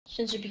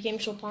Since it became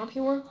so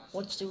popular,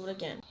 let's do it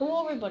again.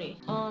 Hello everybody.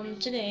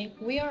 Today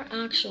we are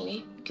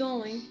actually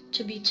going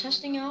to be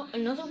testing out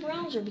another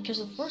browser because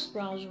the first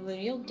browser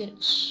video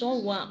did so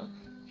well.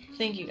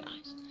 Thank you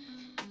guys.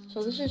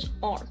 So this is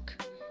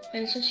Arc.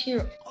 And it says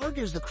here, Arc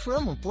is the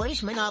Chrome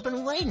replacement I've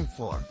been waiting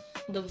for.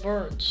 The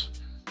Verge.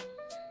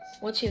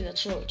 Let's see if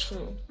that's really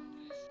true.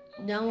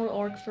 Download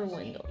Arc for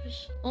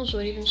Windows. Also,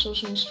 it even shows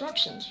some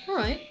instructions.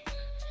 Alright.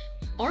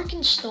 Arc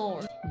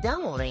installer.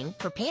 Downloading,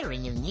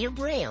 preparing in your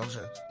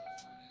browser.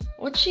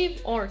 Let's see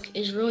if Arc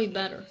is really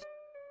better.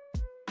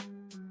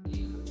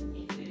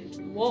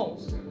 Whoa.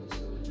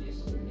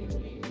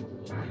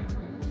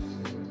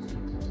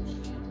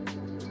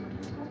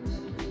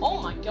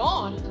 Oh my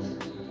god.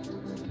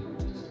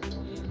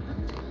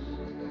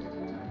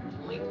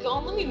 Oh my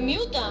god, let me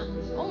mute that.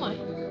 Oh my.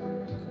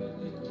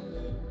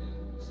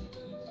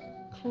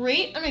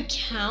 Create an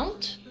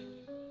account?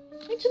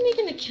 I need to make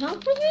an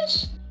account for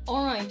this?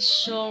 Alright,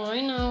 so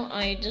right now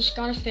I just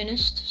got it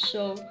finished,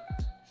 so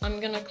I'm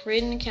gonna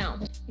create an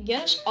account.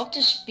 Get us up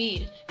to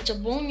speed. It's a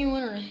bold new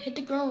internet. Hit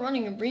the ground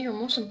running and bring your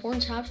most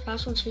important tabs,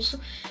 passwords,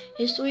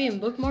 history, and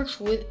bookmarks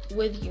with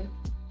you.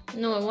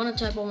 No, I want to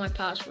type all my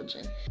passwords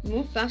in.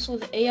 Move faster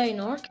with AI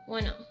and Arc? Why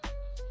not?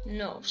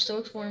 No, still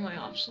exploring my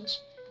options.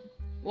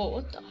 Whoa,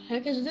 what the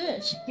heck is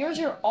this? Here's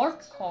your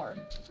Arc card.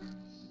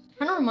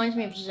 Kinda reminds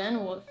me of Zen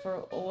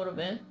for a little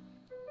bit.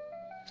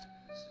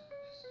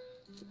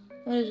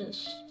 What is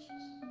this?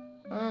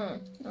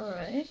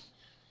 Alright.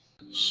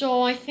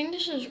 So I think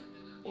this is,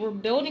 we're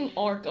building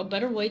Arc, a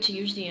better way to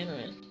use the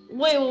internet.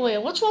 Wait,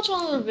 let's watch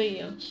one of the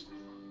videos.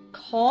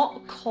 Call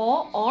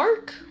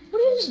Arc?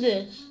 What is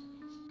this?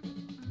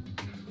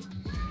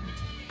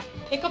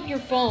 Pick up your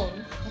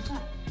phone. What's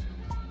that?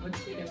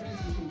 What's the difference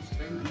between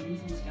spring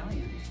onions and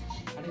scallions?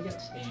 How to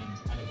get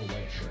stains out of a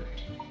white shirt.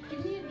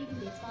 Give me a vegan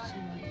date spot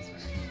and white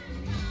sweater.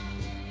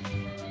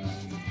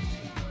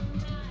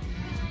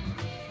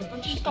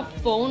 Just a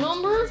phone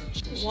number?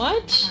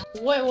 What?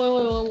 Wait,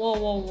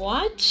 whoa,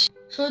 what?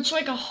 So it's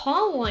like a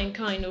hotline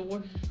kind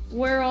of,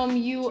 where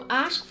you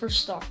ask for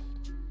stuff.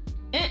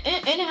 And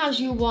it has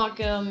U-Block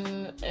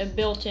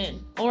built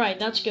in. Alright,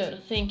 that's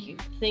good. Thank you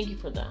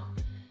for that.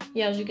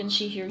 Yeah, as you can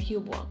see here,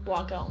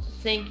 U-Block out.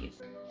 Thank you.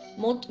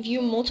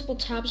 View multiple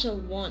tabs at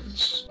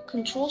once.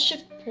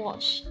 Control-Shift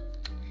plus.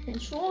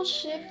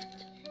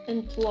 Control-Shift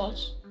and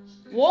plus.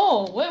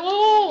 Whoa,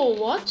 whoa,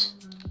 what?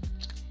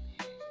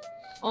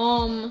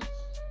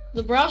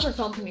 The browser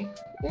company.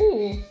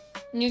 Ooh,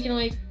 and you can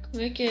like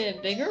make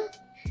it bigger,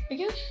 I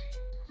guess.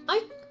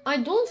 I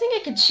don't think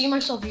I could see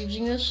myself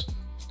using this.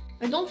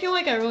 I don't feel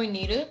like I really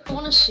need it. I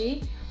want to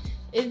see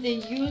if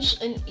they use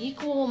an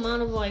equal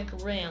amount of like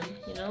RAM,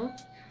 you know?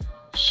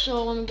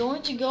 So I'm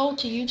going to go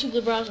to YouTube,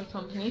 the browser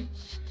company.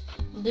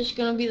 This is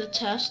gonna be the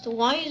test. Who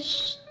are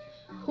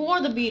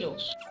the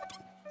Beatles?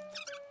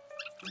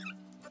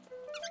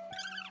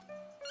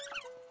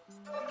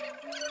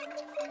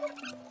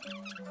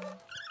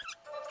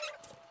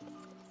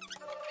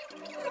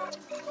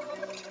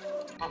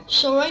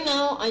 So right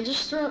now, I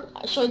just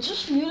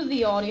muted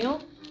the audio.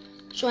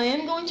 So I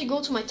am going to go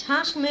to my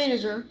task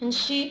manager and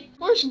see,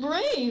 where's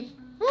Brave?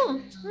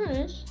 There it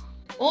is.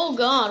 Oh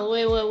god,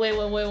 wait.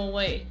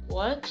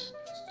 What?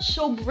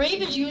 So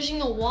Brave is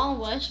using a lot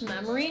less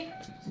memory,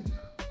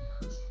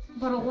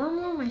 but a lot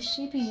more on my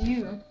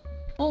CPU.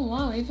 Oh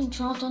wow, I even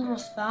dropped under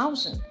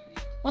 1,000.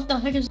 What the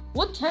heck is,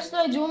 what test did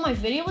I do in my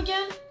video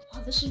again?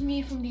 Oh, this is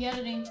me from the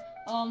editing.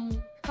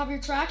 Cover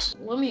your tracks.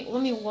 Let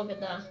me look at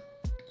that.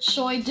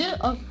 So I did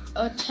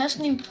a test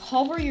named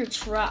Cover Your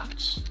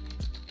Tracks.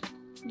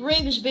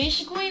 Brave is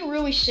basically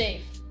really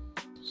safe.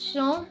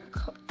 So,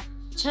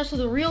 test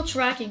with a real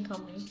tracking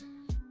company.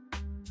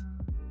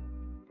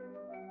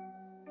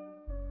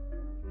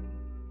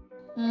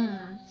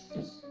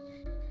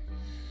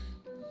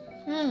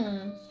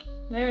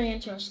 Very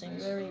interesting.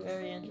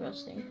 Very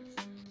interesting.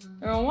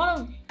 There are a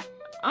lot of,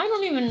 I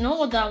don't even know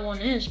what that one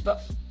is,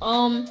 but,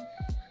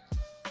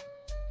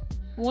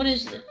 what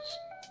is this?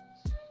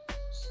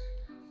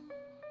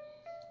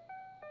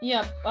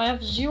 Yeah, I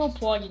have 0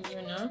 plugins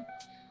here now.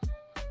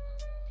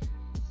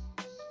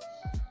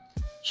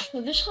 So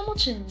this how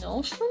much it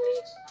knows for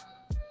me?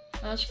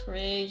 That's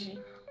crazy.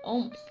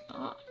 Oh my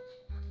god.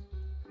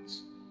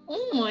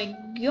 Oh my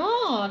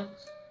god.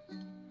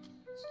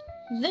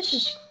 This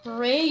is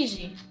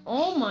crazy.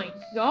 Oh my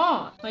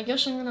god. I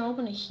guess I'm gonna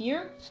open it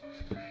here.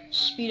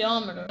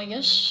 Speedometer. I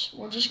guess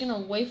we're just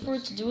gonna wait for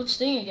it to do its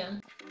thing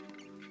again.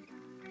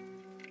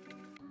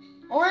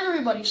 Alright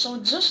everybody, so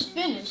it just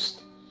finished.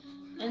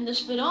 And the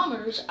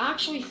speedometer is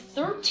actually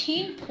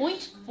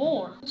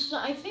 13.4. So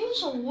I think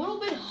it's a little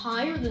bit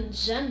higher than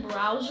Zen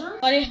browser,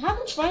 but I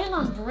haven't tried it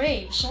on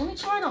Brave, so let me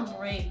try it on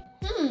Brave.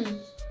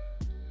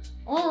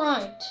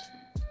 Alright.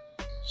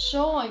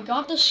 So I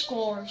got the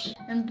scores,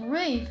 and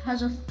Brave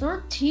has a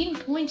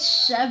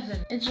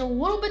 13.7. It's a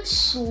little bit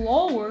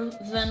slower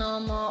than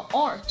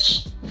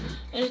Arch,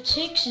 and it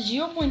takes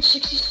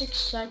 0.66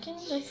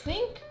 seconds, I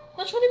think.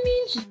 That's what it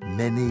means.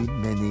 Many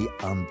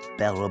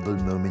unbearable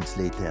moments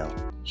later.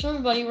 So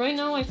everybody, right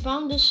now I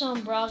found this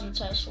browser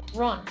test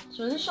run.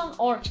 So this is on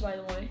Arch, by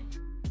the way.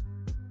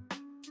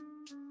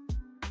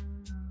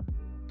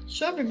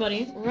 So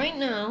everybody, right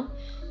now,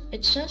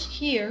 it says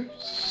here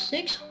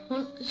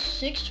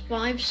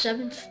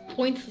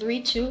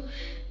 657.32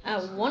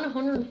 at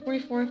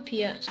 144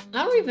 FPS.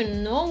 I don't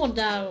even know what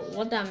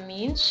that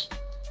means,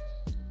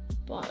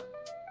 but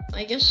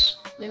I guess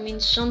it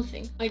means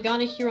something. I got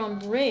it here on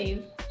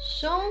Brave,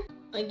 so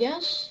I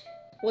guess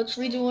let's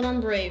redo it on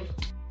Brave.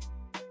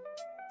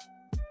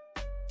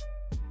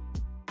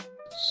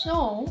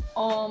 So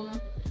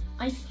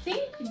I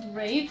think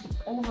Brave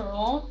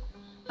overall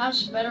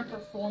has better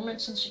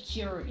performance and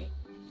security.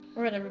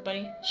 Alright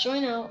everybody, so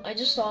right now, I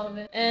just thought of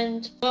it,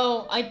 and,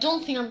 well, I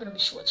don't think I'm gonna be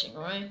switching,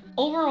 alright?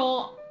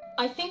 Overall,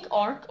 I think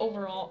Arc,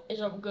 overall,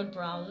 is a good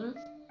browser,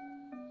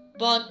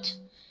 but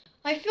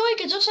I feel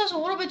like it just has a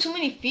little bit too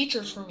many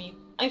features for me.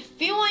 I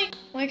feel like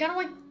I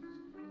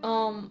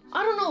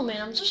don't know,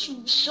 man, I'm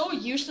just so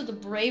used to the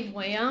Brave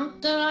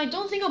layout that I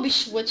don't think I'll be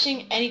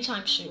switching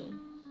anytime soon.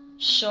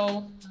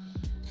 So,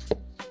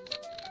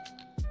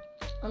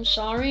 I'm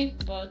sorry,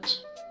 but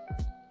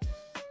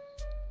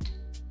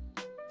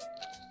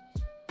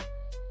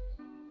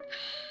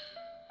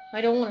I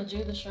don't want to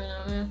do this right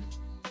now, man.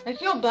 I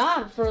feel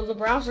bad for the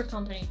browser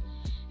company.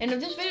 And if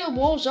this video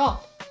blows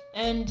up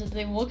and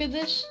they look at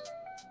this,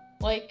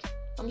 like,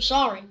 I'm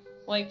sorry.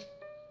 Like,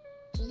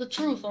 this is the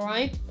truth,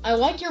 alright? I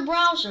like your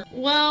browser.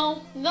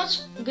 Well,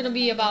 that's gonna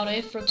be about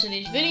it for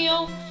today's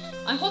video.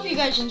 I hope you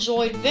guys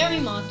enjoyed very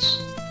much.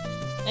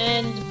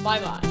 And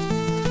bye-bye.